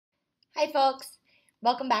Hi folks,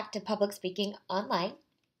 welcome back to Public Speaking Online.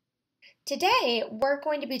 Today we're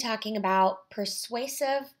going to be talking about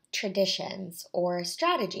persuasive traditions or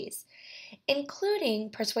strategies, including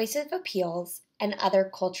persuasive appeals and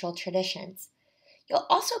other cultural traditions. You'll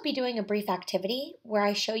also be doing a brief activity where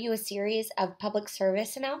I show you a series of public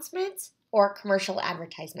service announcements or commercial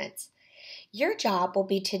advertisements. Your job will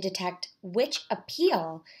be to detect which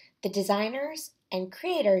appeal the designers and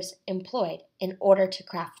creators employed in order to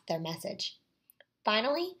craft their message.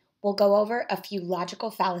 Finally, we'll go over a few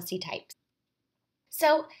logical fallacy types.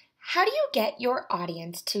 So, how do you get your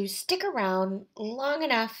audience to stick around long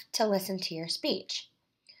enough to listen to your speech?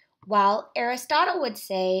 Well, Aristotle would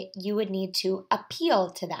say you would need to appeal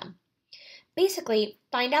to them. Basically,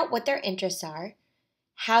 find out what their interests are,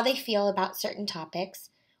 how they feel about certain topics,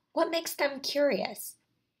 what makes them curious.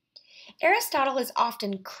 Aristotle is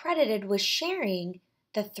often credited with sharing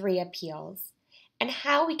the three appeals and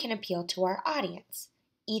how we can appeal to our audience: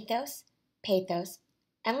 ethos, pathos,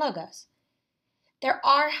 and logos. There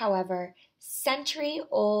are, however,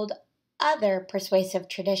 century-old other persuasive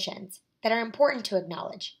traditions that are important to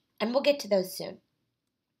acknowledge, and we'll get to those soon.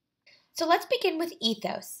 So let's begin with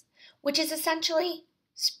ethos, which is essentially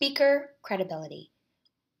speaker credibility,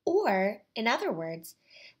 or, in other words,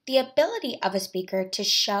 the ability of a speaker to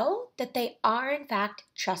show that they are in fact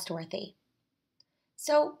trustworthy.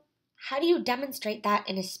 So, how do you demonstrate that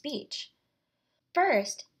in a speech?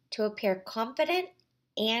 First, to appear confident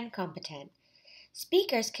and competent,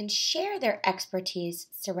 speakers can share their expertise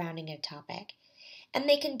surrounding a topic, and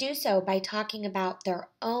they can do so by talking about their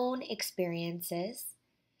own experiences,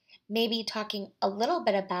 maybe talking a little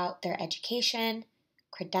bit about their education,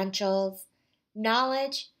 credentials,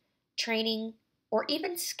 knowledge, training, or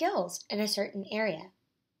even skills in a certain area.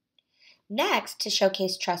 Next, to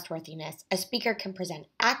showcase trustworthiness, a speaker can present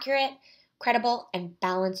accurate, credible, and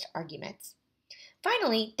balanced arguments.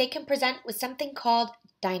 Finally, they can present with something called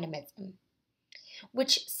dynamism,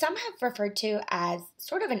 which some have referred to as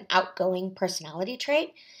sort of an outgoing personality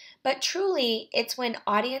trait, but truly it's when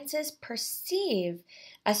audiences perceive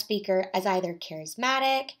a speaker as either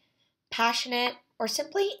charismatic, passionate, or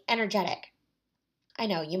simply energetic. I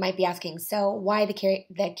know, you might be asking, so why the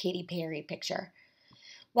Katy Perry picture?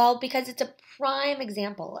 Well, because it's a prime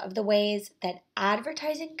example of the ways that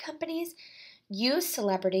advertising companies use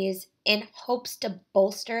celebrities in hopes to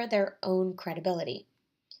bolster their own credibility.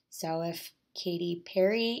 So if Katy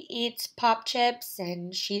Perry eats pop chips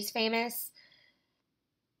and she's famous,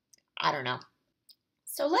 I don't know.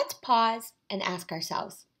 So let's pause and ask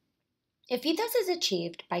ourselves, if ethos is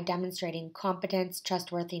achieved by demonstrating competence,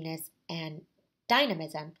 trustworthiness, and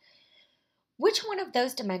dynamism, which one of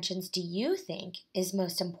those dimensions do you think is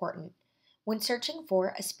most important when searching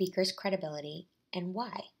for a speaker's credibility, and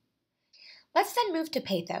why? Let's then move to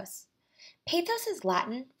pathos. Pathos is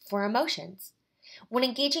Latin for emotions. When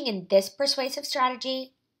engaging in this persuasive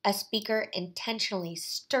strategy, a speaker intentionally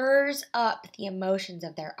stirs up the emotions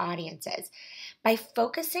of their audiences by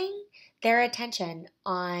focusing their attention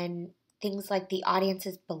on things like the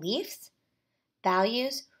audience's beliefs,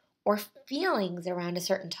 values, or feelings around a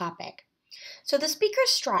certain topic. So the speaker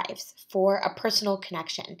strives for a personal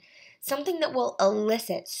connection, something that will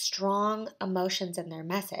elicit strong emotions in their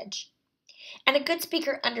message. And a good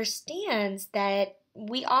speaker understands that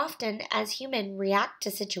we often, as humans, react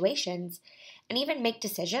to situations and even make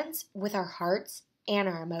decisions with our hearts and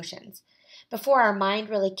our emotions before our mind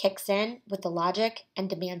really kicks in with the logic and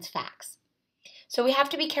demands facts. So we have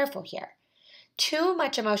to be careful here. Too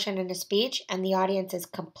much emotion in a speech and the audience is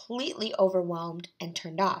completely overwhelmed and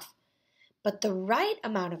turned off. But the right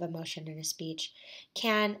amount of emotion in a speech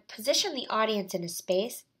can position the audience in a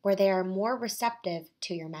space where they are more receptive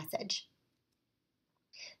to your message.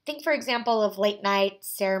 Think, for example, of late night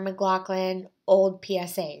Sarah McLachlan old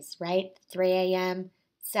PSAs, right? 3 a.m.,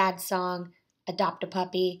 sad song, adopt a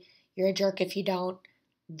puppy, you're a jerk if you don't,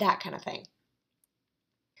 that kind of thing.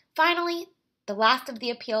 Finally, the last of the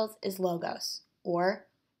appeals is logos, or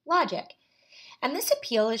logic. And this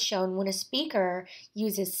appeal is shown when a speaker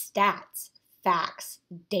uses stats, facts,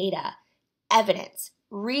 data, evidence,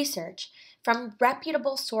 research from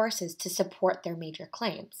reputable sources to support their major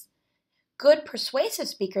claims. Good persuasive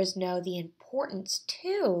speakers know the importance,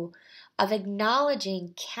 too, of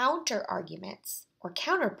acknowledging counter-arguments or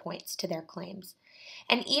counterpoints to their claims,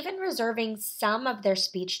 and even reserving some of their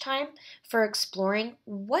speech time for exploring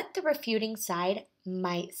what the refuting side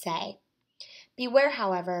might say. Beware,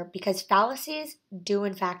 however, because fallacies do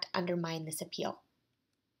in fact undermine this appeal.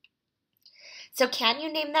 So can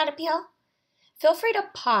you name that appeal? Feel free to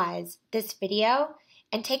pause this video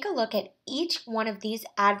and take a look at each one of these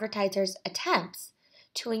advertisers' attempts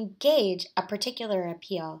to engage a particular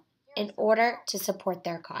appeal in order to support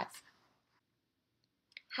their cause.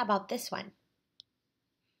 How about this one?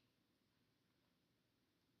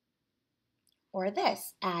 Or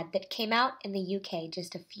this ad that came out in the UK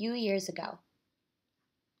just a few years ago.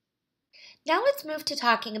 Now let's move to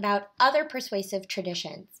talking about other persuasive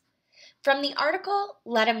traditions. From the article,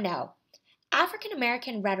 Let 'Em Know, African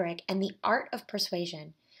American Rhetoric and the Art of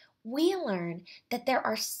Persuasion, we learn that there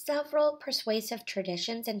are several persuasive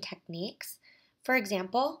traditions and techniques. For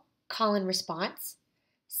example, call and response,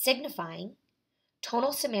 signifying,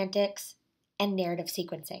 tonal semantics, and narrative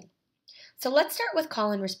sequencing. So let's start with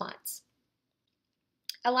call and response.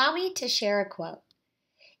 Allow me to share a quote.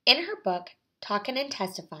 In her book, Talkin' and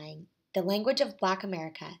Testifying, The Language of Black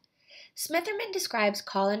America, Smitherman describes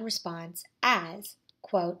call and response as,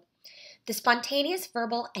 quote, the spontaneous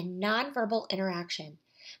verbal and nonverbal interaction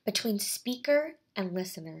between speaker and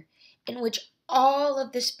listener in which all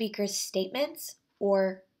of the speaker's statements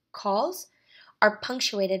or calls are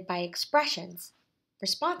punctuated by expressions,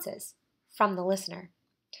 responses, from the listener.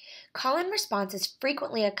 Call and response is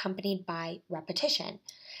frequently accompanied by repetition,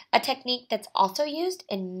 a technique that's also used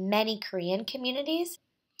in many Korean communities,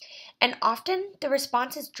 and often the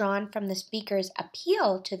response is drawn from the speaker's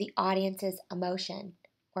appeal to the audience's emotion,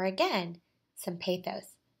 or again, some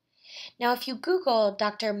pathos. Now, if you Google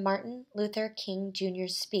Dr. Martin Luther King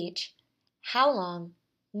Jr.'s speech, How Long,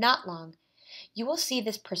 Not Long, you will see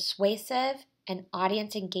this persuasive and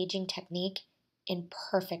audience-engaging technique in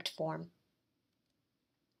perfect form.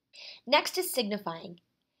 Next is signifying.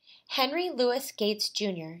 Henry Louis Gates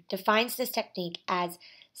Jr. defines this technique as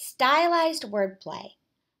stylized wordplay,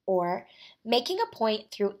 or making a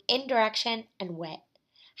point through indirection and wit,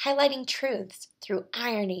 highlighting truths through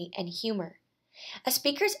irony and humor. A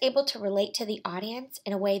speaker is able to relate to the audience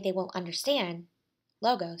in a way they will understand,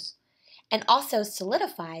 logos, and also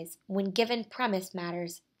solidifies when given premise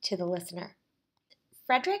matters to the listener.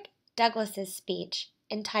 Frederick Douglass's speech,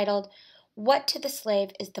 entitled What to the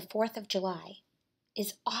Slave is the 4th of July,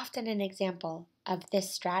 is often an example of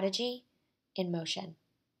this strategy in motion.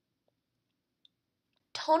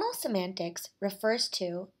 Tonal semantics refers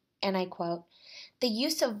to, and I quote, the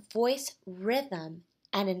use of voice rhythm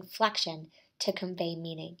and inflection to convey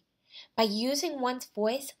meaning, by using one's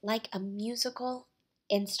voice like a musical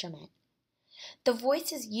instrument. The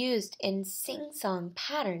voice is used in sing-song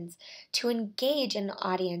patterns to engage an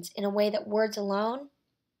audience in a way that words alone,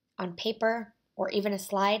 on paper, or even a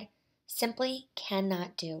slide, simply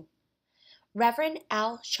cannot do. Reverend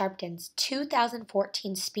Al Sharpton's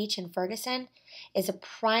 2014 speech in Ferguson is a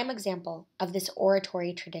prime example of this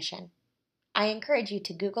oratory tradition. I encourage you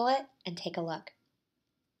to Google it and take a look.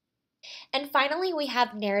 And finally, we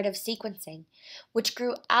have narrative sequencing, which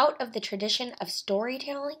grew out of the tradition of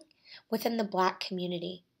storytelling within the Black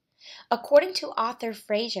community. According to author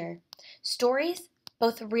Fraser, stories,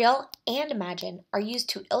 both real and imagined, are used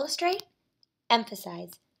to illustrate,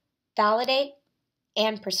 emphasize, validate,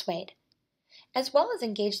 and persuade, as well as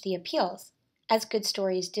engage the appeals, as good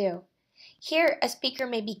stories do. Here, a speaker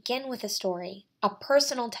may begin with a story, a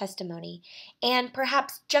personal testimony, and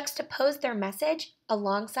perhaps juxtapose their message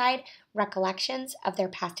alongside recollections of their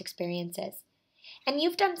past experiences. And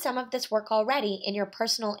you've done some of this work already in your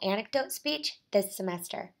personal anecdote speech this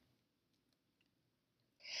semester.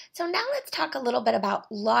 So now let's talk a little bit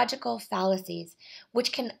about logical fallacies,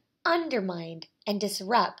 which can undermine and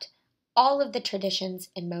disrupt all of the traditions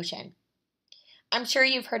in motion. I'm sure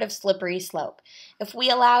you've heard of slippery slope. If we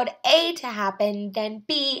allowed A to happen, then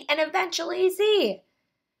B, and eventually Z.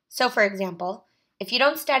 So for example, if you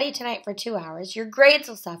don't study tonight for 2 hours, your grades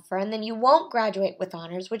will suffer and then you won't graduate with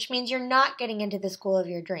honors, which means you're not getting into the school of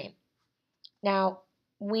your dream. Now,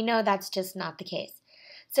 we know that's just not the case.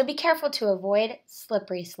 So be careful to avoid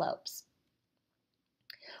slippery slopes.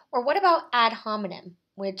 Or what about ad hominem,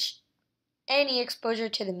 which any exposure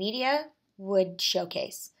to the media would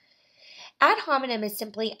showcase? Ad hominem is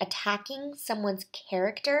simply attacking someone's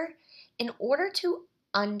character in order to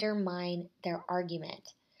undermine their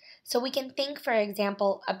argument. So we can think, for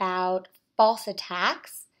example, about false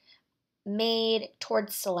attacks made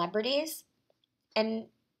towards celebrities and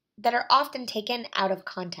that are often taken out of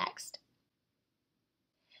context.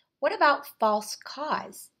 What about false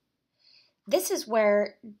cause? This is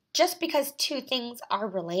where just because two things are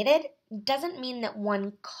related doesn't mean that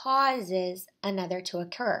one causes another to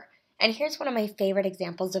occur. And here's one of my favorite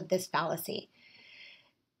examples of this fallacy.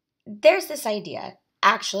 There's this idea,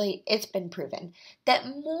 actually it's been proven, that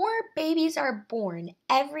more babies are born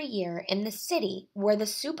every year in the city where the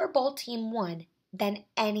Super Bowl team won than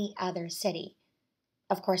any other city.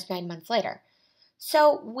 Of course, 9 months later.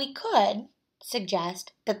 So we could,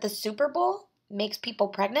 suggest that the Super Bowl makes people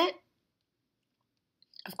pregnant?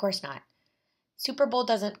 Of course not. Super Bowl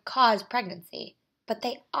doesn't cause pregnancy, but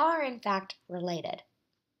they are in fact related.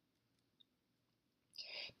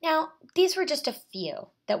 Now, these were just a few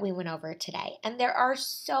that we went over today, and there are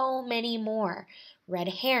so many more. Red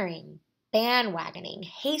herring, bandwagoning,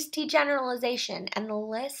 hasty generalization, and the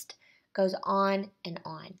list goes on and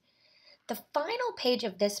on. The final page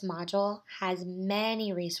of this module has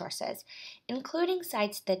many resources, including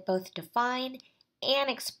sites that both define and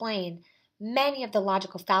explain many of the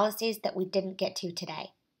logical fallacies that we didn't get to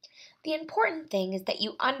today. The important thing is that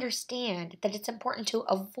you understand that it's important to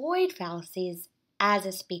avoid fallacies as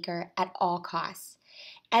a speaker at all costs,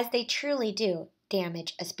 as they truly do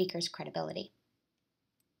damage a speaker's credibility.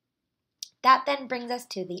 That then brings us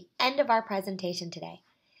to the end of our presentation today.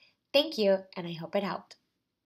 Thank you, and I hope it helped.